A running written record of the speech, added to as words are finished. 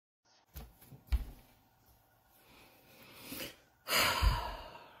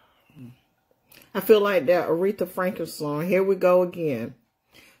I feel like that Aretha Franklin song. Here we go again.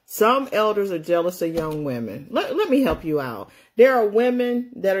 Some elders are jealous of young women. Let me help you out. There are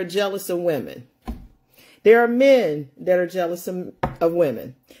women that are jealous of women. There are men that are jealous of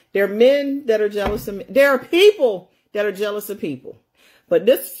women. There are men that are jealous of men. There are people that are jealous of people. But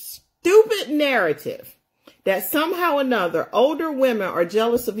this stupid narrative that somehow or another older women are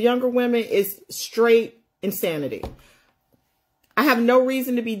jealous of younger women is straight insanity. I have no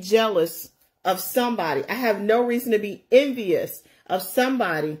reason to be jealous of somebody. I have no reason to be envious of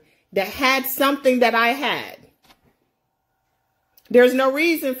somebody that had something that I had. There's no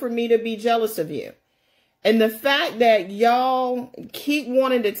reason for me to be jealous of you. And the fact that y'all keep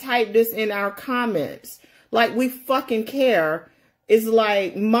wanting to type this in our comments like we fucking care is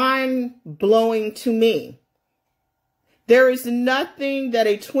like mind-blowing to me. There is nothing that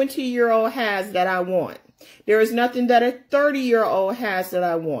a 20-year-old has that I want. There is nothing that a 30-year-old has that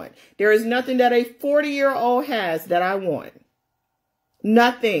I want. There is nothing that a 40-year-old has that I want.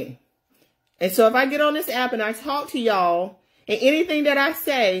 Nothing. And so if I get on this app and I talk to y'all, and anything that I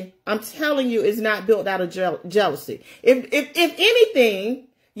say, I'm telling you, is not built out of jealousy. If anything,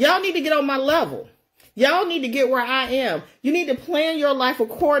 y'all need to get on my level. Y'all need to get where I am. You need to plan your life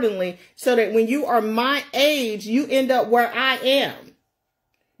accordingly so that when you are my age, you end up where I am.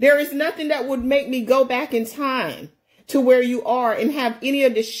 There is nothing that would make me go back in time to where you are and have any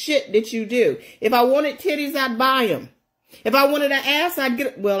of the shit that you do. If I wanted titties, I'd buy them. If I wanted an ass, I'd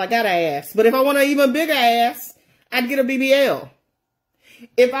get, well, I got an ass. But if I want an even bigger ass, I'd get a BBL.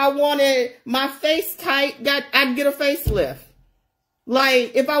 If I wanted my face tight, I'd get a facelift.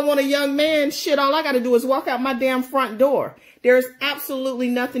 Like, if I want a young man, shit, all I got to do is walk out my damn front door. There's absolutely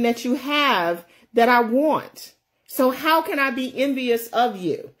nothing that you have that I want. So how can I be envious of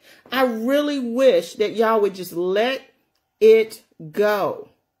you? I really wish that y'all would just let it go.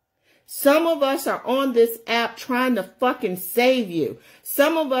 Some of us are on this app trying to fucking save you.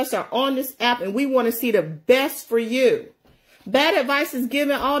 Some of us are on this app and we want to see the best for you. Bad advice is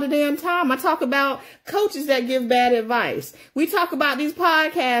given all the damn time. I talk about coaches that give bad advice. We talk about these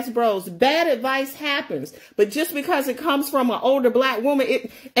podcast bros. Bad advice happens. But just because it comes from an older black woman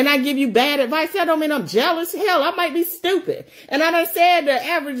and I give you bad advice, that don't mean I'm jealous. Hell, I might be stupid. And I done said the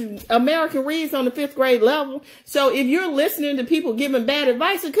average American reads on the 5th grade level. So if you're listening to people giving bad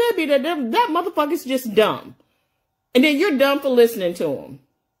advice, it could be that that motherfucker's just dumb. And then you're dumb for listening to him.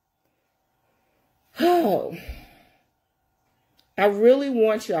 Oh. I really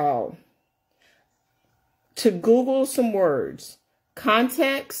want y'all to Google some words.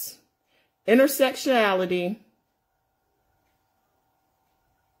 Context, intersectionality.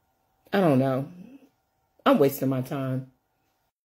 I don't know. I'm wasting my time.